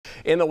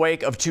In the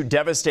wake of two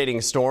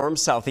devastating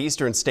storms,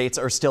 southeastern states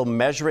are still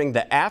measuring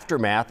the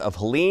aftermath of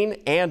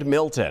Helene and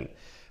Milton.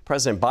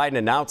 President Biden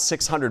announced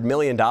 $600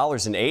 million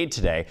in aid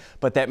today,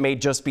 but that may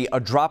just be a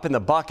drop in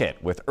the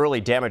bucket, with early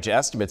damage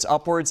estimates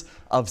upwards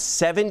of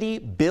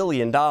 $70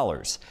 billion.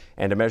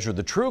 And to measure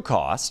the true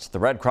cost, the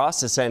Red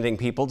Cross is sending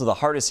people to the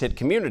hardest hit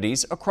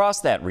communities across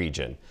that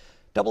region.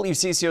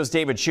 WCCO's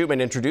David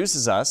Schuman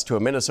introduces us to a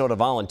Minnesota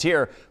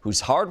volunteer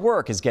whose hard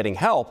work is getting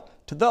help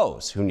to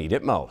those who need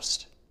it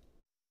most.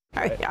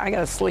 I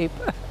gotta sleep.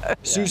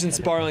 Susan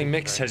Sparling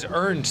Mix has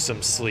earned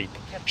some sleep.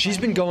 She's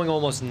been going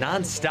almost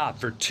non-stop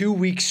for 2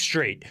 weeks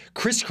straight,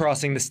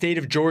 crisscrossing the state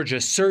of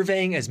Georgia,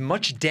 surveying as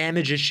much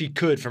damage as she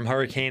could from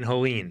Hurricane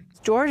Helene.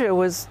 Georgia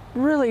was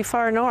really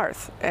far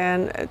north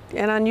and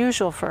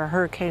unusual for a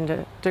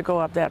hurricane to go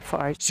up that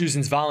far.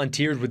 Susan's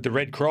volunteered with the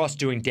Red Cross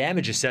doing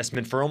damage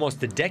assessment for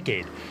almost a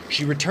decade.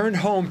 She returned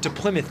home to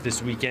Plymouth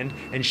this weekend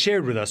and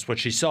shared with us what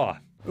she saw.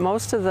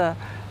 Most of the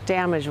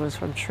damage was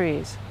from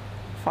trees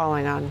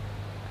falling on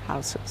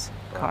houses,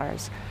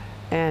 cars,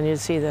 and you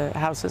see the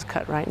houses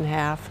cut right in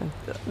half. And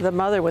the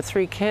mother with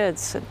 3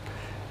 kids,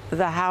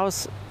 the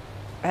house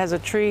has a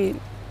tree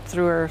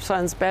through her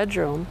son's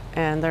bedroom,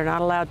 and they're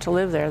not allowed to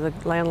live there. The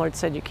landlord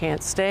said you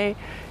can't stay.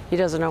 He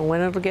doesn't know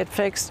when it'll get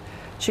fixed.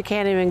 She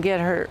can't even get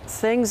her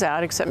things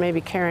out except maybe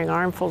carrying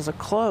armfuls of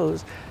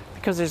clothes,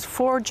 because there's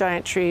 4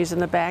 giant trees in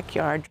the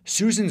backyard.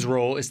 Susan's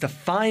role is to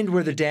find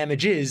where the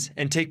damage is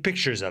and take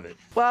pictures of it.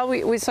 Well,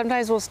 we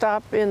sometimes will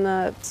stop in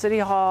the city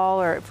hall,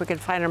 or if we can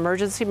find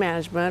emergency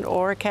management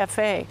or a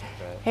cafe.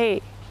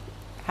 Hey,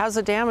 how's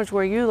the damage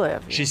where you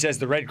live? She says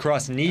the Red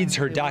Cross needs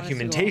her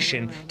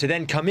documentation to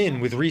then come in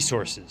with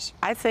resources.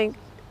 I think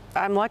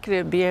I'm lucky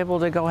to be able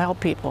to go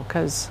help people,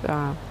 because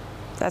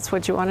that's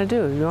what you want to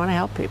do. You want to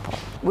help people.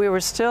 We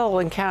were still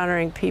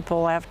encountering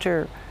people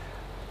after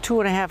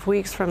 2.5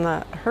 weeks from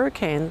the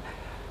hurricane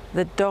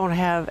that don't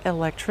have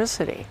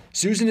electricity.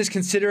 Susan is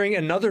considering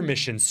another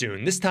mission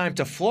soon, this time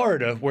to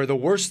Florida, where the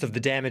worst of the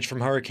damage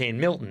from Hurricane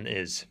Milton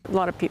is. A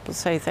lot of people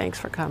say thanks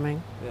for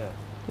coming. Yeah,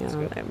 you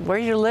know, where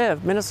you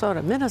live,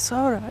 Minnesota.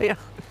 Yeah.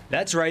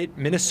 That's right,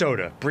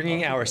 Minnesota,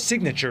 bringing our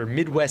signature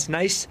Midwest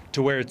nice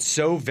to where it's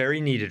so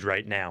very needed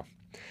right now.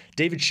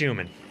 David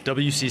Schuman,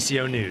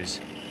 WCCO News.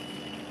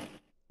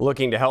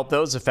 Looking to help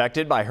those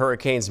affected by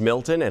Hurricanes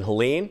Milton and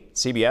Helene,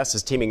 CBS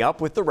is teaming up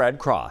with the Red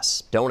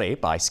Cross. Donate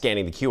by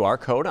scanning the QR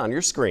code on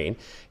your screen.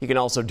 You can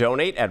also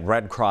donate at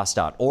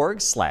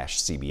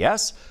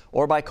redcross.org/CBS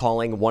or by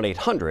calling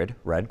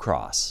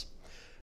 1-800-RED-CROSS.